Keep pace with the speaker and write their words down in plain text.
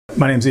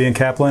My name's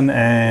Kaplan,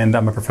 and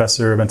I'm a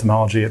professor of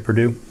entomology at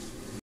Purdue.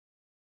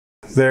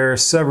 There are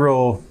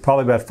several,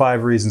 probably about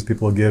 5 reasons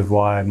people give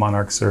why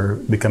monarchs are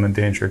become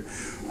endangered.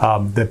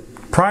 The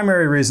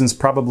primary reasons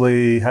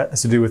probably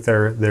has to do with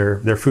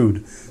their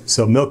food.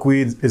 So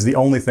milkweed is the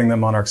only thing that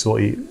monarchs will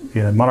eat.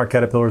 Monarch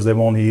caterpillars, they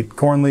won't eat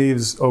corn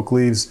leaves, oak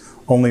leaves,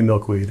 only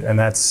milkweed, and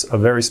that's a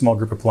very small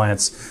group of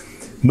plants.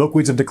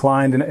 Milkweeds have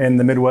declined in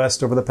the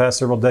Midwest over the past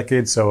several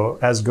decades, so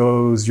as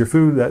goes your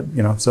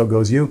food, so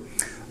goes you.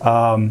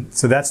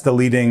 So that's the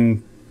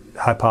leading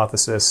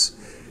hypothesis.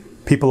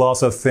 People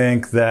also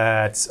think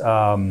that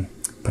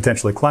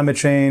potentially climate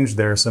change,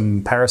 there are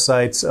some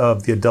parasites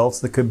of the adults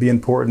that could be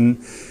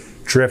important.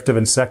 Drift of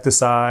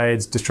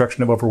insecticides,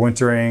 destruction of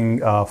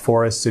overwintering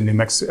forests in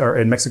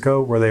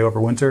Mexico where they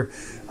overwinter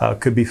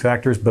could be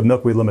factors, but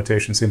milkweed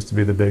limitation seems to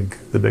be the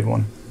big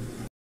one.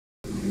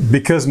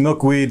 Because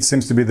milkweed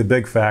seems to be the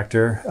big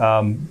factor,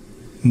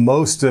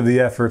 most of the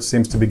effort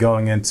seems to be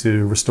going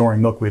into restoring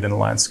milkweed in the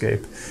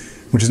landscape,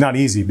 which is not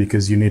easy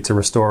because you need to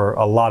restore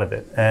a lot of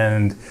it.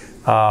 And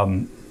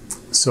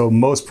so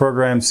most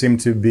programs seem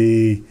to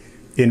be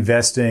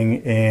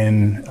investing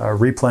in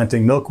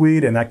replanting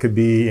milkweed, and that could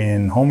be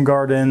in home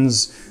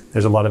gardens.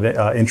 There's a lot of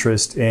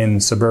interest in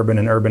suburban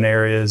and urban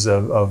areas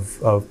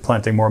of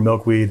planting more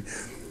milkweed.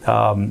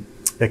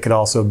 It could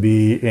also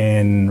be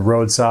in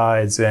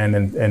roadsides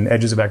and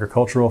edges of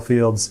agricultural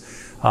fields.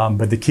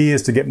 But the key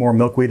is to get more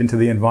milkweed into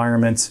the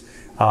environment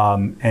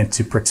and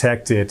to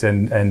protect it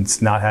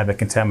and not have it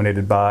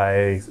contaminated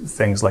by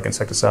things like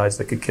insecticides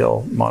that could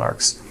kill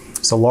monarchs.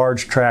 So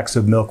large tracts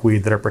of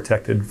milkweed that are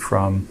protected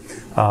from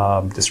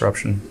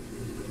disruption.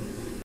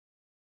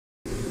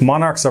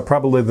 Monarchs are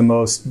probably the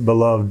most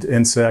beloved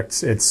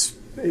insect. It's,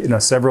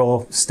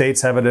 several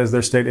states have it as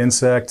their state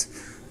insect.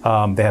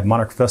 They have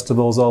monarch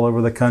festivals all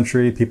over the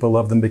country. People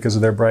love them because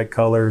of their bright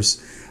colors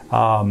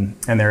and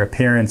their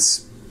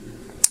appearance.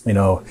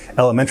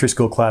 Elementary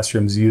school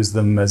classrooms use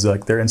them as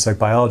like their insect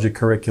biology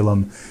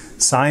curriculum.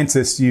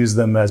 Scientists use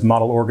them as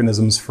model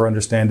organisms for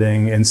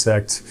understanding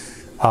insect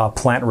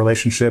plant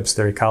relationships,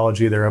 their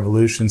ecology, their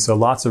evolution. So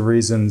lots of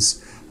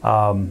reasons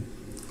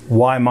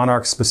why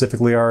monarchs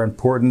specifically are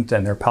important,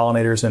 and they're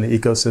pollinators in the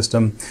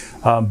ecosystem.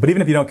 But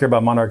even if you don't care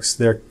about monarchs,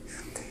 they're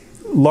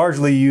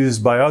largely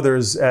used by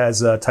others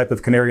as a type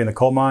of canary in the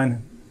coal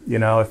mine.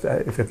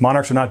 If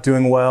monarchs are not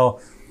doing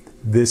well,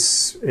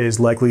 this is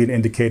likely an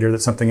indicator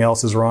that something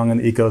else is wrong in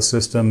the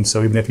ecosystem.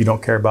 So even if you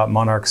don't care about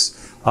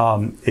monarchs,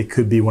 it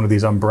could be one of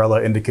these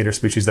umbrella indicator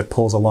species that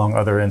pulls along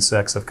other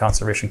insects of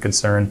conservation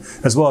concern,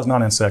 as well as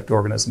non-insect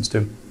organisms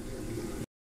too.